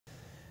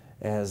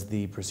As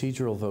the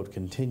procedural vote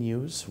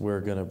continues, we're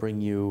going to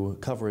bring you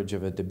coverage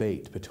of a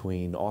debate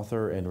between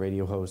author and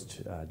radio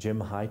host Jim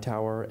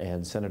Hightower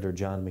and Senator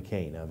John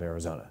McCain of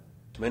Arizona.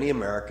 Many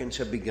Americans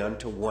have begun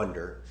to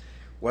wonder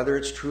whether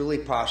it's truly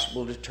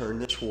possible to turn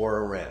this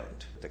war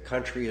around. The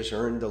country has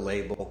earned the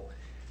label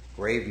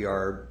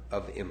Graveyard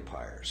of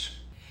Empires.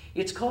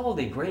 It's called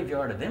the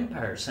Graveyard of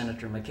Empires,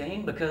 Senator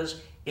McCain,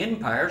 because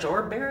empires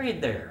are buried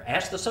there.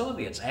 Ask the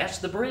Soviets, ask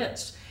the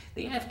Brits.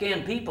 The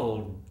Afghan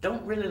people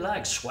don't really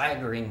like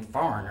swaggering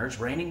foreigners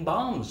raining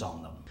bombs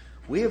on them.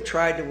 We have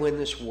tried to win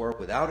this war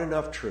without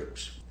enough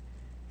troops.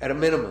 At a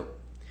minimum,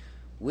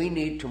 we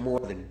need to more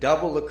than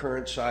double the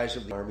current size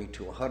of the Army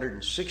to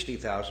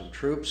 160,000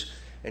 troops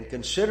and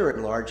consider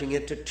enlarging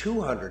it to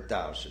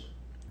 200,000.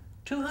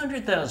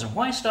 200,000?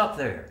 Why stop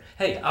there?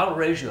 Hey, I'll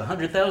raise you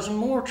 100,000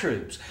 more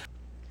troops.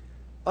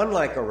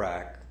 Unlike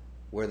Iraq,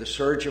 where the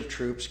surge of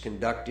troops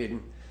conducted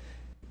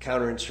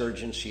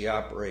counterinsurgency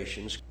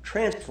operations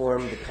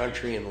transformed the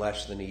country in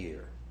less than a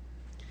year,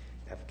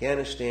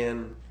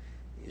 Afghanistan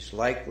is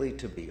likely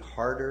to be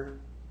harder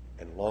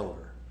and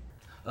longer.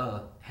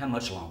 How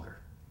much longer?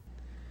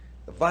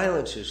 The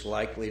violence is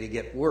likely to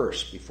get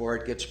worse before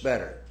it gets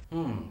better.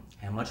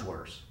 How much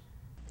worse?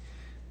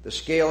 The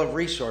scale of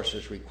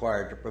resources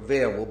required to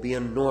prevail will be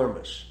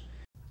enormous.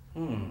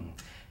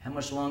 How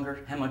much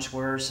longer, how much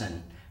worse,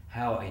 and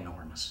how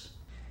enormous?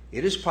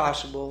 It is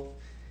possible,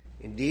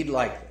 indeed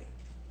likely,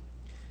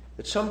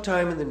 that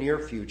sometime in the near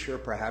future,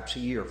 perhaps a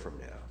year from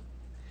now,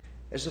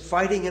 as the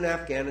fighting in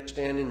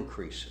Afghanistan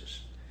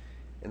increases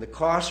and the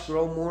costs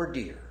grow more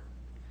dear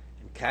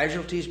and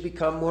casualties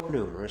become more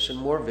numerous and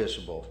more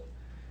visible,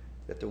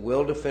 that the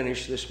will to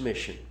finish this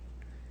mission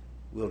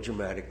will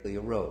dramatically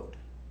erode.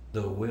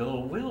 The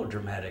will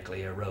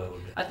dramatically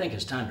erode. I think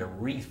it's time to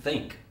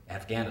rethink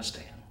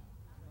Afghanistan.